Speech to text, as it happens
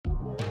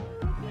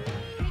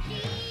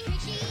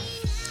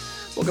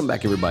Welcome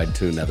back, everybody,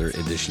 to another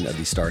edition of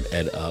the Start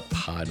Ed Up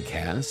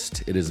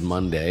podcast. It is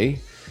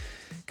Monday.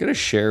 Going to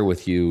share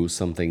with you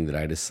something that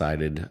I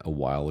decided a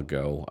while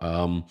ago.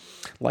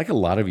 Like a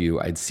lot of you,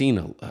 I'd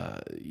seen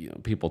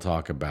people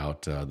talk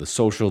about The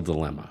Social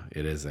Dilemma.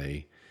 It is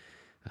a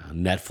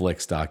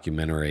Netflix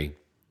documentary,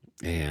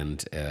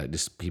 and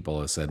just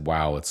people have said,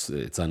 "Wow,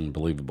 it's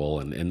unbelievable."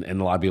 And a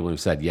lot of people have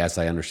said, "Yes,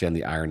 I understand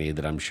the irony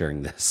that I'm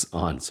sharing this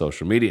on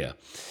social media."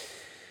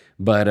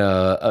 But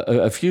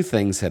a few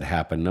things had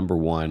happened. Number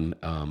one,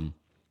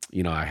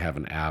 I have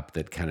an app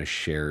that kind of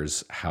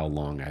shares how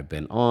long I've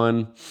been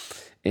on.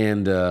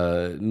 And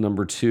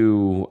number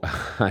two,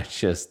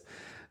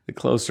 the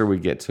closer we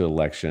get to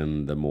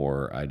election, the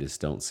more I just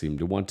don't seem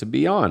to want to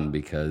be on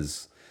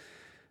because,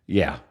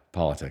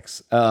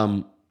 politics.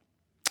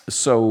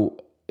 So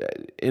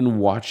in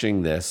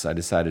watching this, I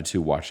decided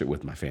to watch it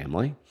with my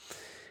family.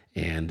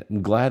 And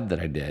I'm glad that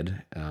I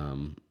did.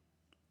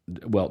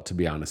 Well, to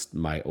be honest,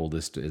 my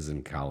oldest is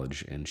in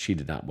college and she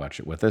did not watch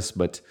it with us,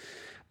 but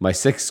my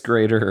sixth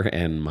grader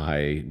and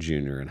my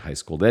junior in high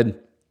school did.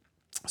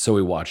 So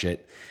we watch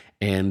it.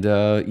 And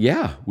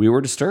we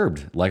were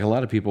disturbed, like a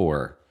lot of people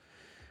were.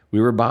 We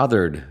were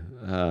bothered,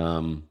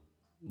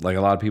 like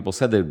a lot of people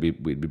said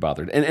we'd be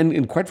bothered.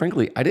 And quite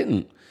frankly, I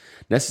didn't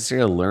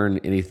necessarily learn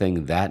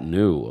anything that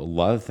new. A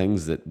lot of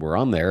things that were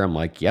on there, I'm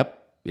like,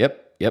 yep,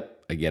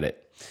 I get it.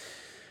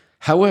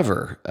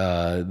 However,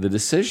 the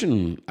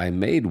decision I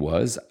made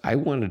was I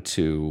wanted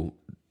to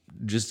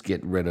just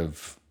get rid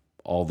of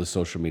all the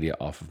social media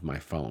off of my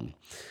phone.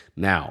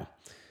 Now,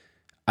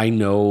 I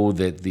know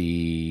that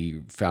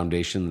the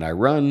foundation that I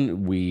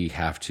run, we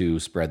have to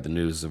spread the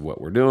news of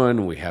what we're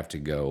doing. We have to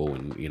go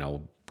and,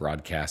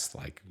 broadcast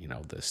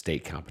the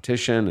state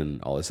competition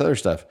and all this other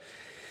stuff.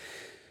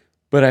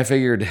 But I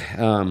figured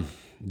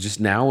just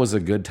now was a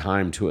good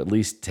time to at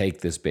least take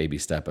this baby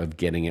step of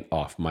getting it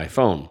off my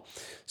phone.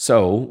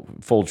 So,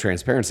 full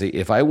transparency,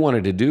 if I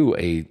wanted to do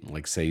a,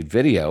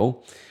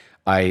 video,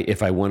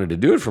 if I wanted to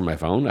do it from my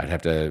phone, I'd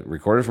have to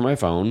record it from my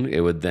phone.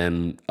 It would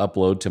then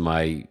upload to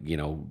my,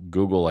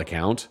 Google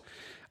account.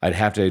 I'd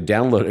have to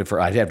download it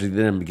I'd have to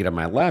then get on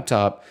my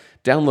laptop,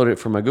 download it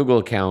from my Google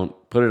account,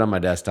 put it on my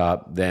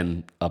desktop,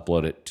 then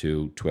upload it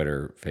to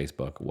Twitter,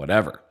 Facebook,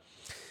 whatever.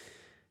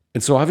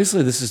 And so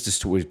obviously this is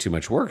just too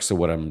much work. So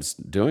what I'm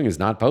doing is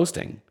not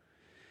posting.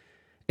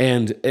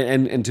 And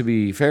to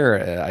be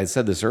fair, I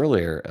said this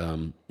earlier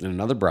in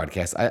another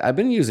broadcast. I've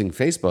been using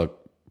Facebook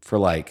for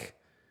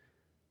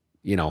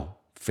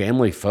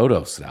family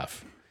photo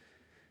stuff.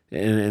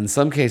 And in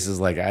some cases,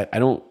 I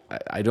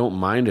don't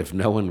mind if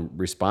no one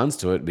responds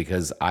to it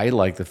because I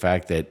like the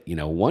fact that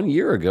 1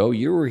 year ago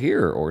you were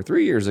here or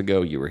 3 years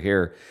ago you were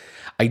here.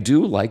 I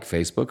do like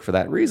Facebook for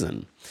that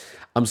reason.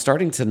 I'm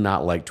starting to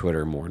not like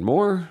Twitter more and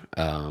more,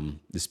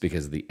 just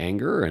because of the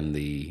anger and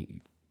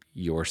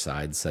your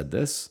side said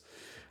this.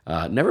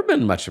 Never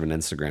been much of an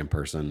Instagram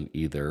person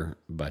either,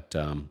 but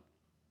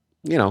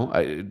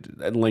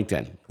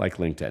LinkedIn.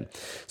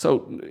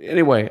 So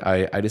anyway,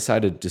 I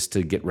decided just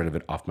to get rid of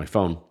it off my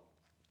phone.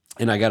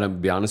 And I got to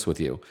be honest with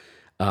you,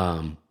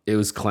 it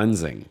was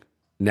cleansing.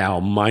 Now,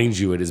 mind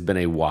you, it has been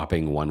a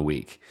whopping 1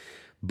 week.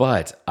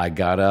 But I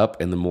got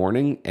up in the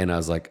morning and I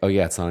was like, oh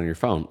yeah, it's not on your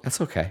phone. That's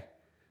okay.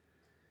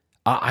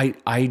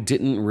 I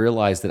didn't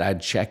realize that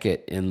I'd check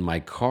it in my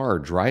car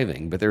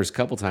driving, but there's a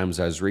couple times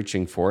I was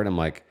reaching for it. I'm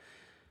like,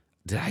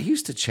 did I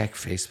used to check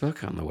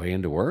Facebook on the way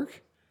into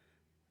work?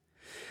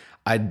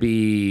 I'd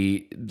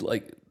be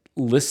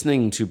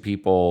listening to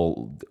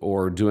people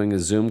or doing a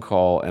Zoom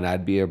call and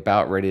I'd be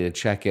about ready to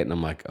check it. And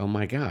I'm like, oh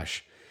my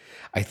gosh,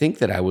 I think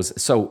that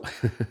so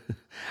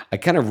I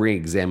kind of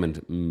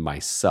re-examined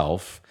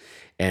myself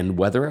and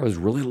whether I was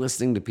really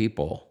listening to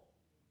people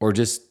or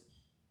just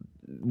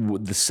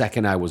the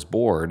second I was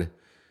bored,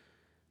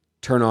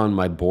 turn on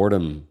my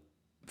boredom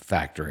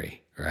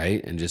factory,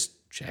 right? And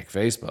just check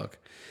Facebook.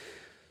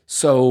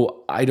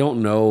 So I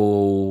don't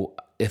know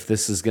if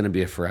this is going to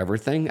be a forever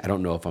thing. I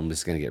don't know if I'm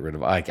just going to get rid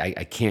of it.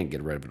 I can't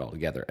get rid of it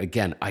altogether.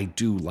 Again, I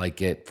do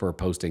like it for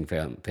posting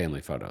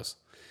family photos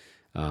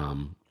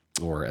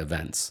or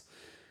events.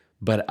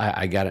 But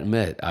I got to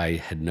admit, I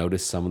had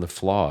noticed some of the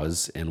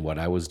flaws in what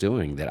I was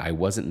doing, that I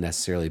wasn't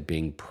necessarily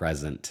being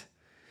present.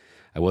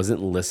 I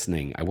wasn't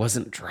listening. I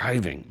wasn't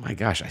driving. My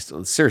gosh,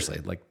 seriously,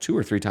 2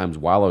 or 3 times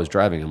while I was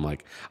driving, I'm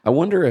like, I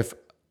wonder if,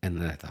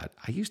 and then I thought,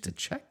 I used to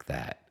check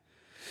that.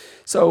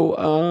 So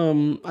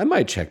I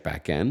might check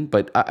back in,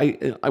 but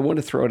I want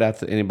to throw it out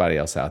to anybody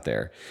else out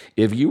there.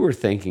 If you were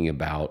thinking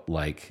about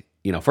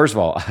first of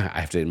all,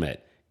 I have to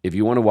admit, if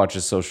you want to watch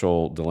A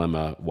Social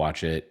Dilemma,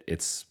 watch it.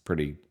 It's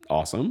pretty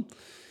awesome.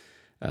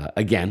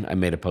 Again, I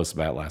made a post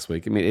about it last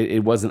week. I mean,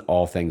 it wasn't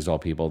all things to all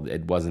people.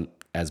 It wasn't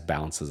as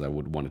balanced as I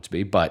would want it to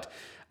be, but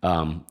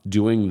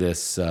doing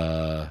this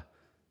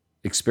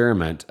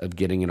experiment of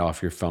getting it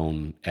off your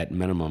phone at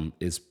minimum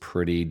is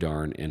pretty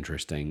darn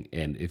interesting.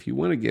 And if you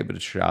want to give it a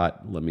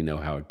shot, let me know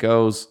how it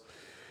goes.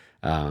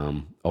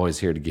 Always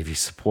here to give you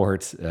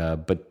support.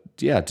 But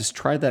yeah, just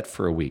try that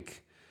for a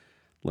week.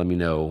 Let me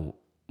know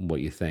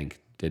what you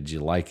think. Did you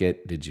like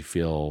it? Did you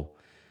feel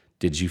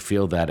Did you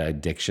feel that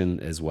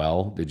addiction as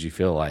well? Did you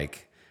feel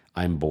like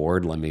I'm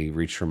bored? Let me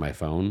reach for my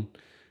phone.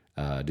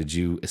 Did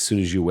you, as soon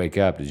as you wake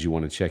up, did you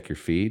want to check your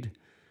feed?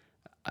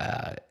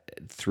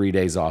 3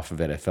 days off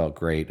of it, I felt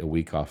great. A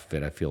week off of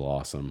it, I feel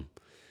awesome.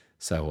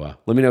 So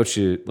let me know what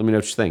you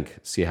think.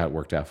 See how it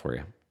worked out for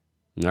you.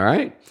 All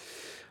right,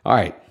 all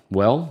right.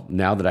 Well,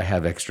 now that I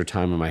have extra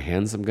time on my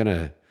hands, I'm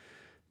gonna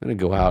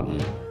go out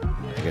and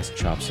I guess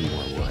chop some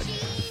more wood.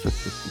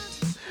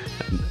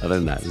 Other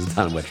than that, this is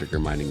Don Wettrick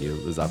reminding you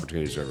there's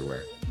opportunities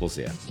everywhere. We'll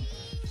see ya.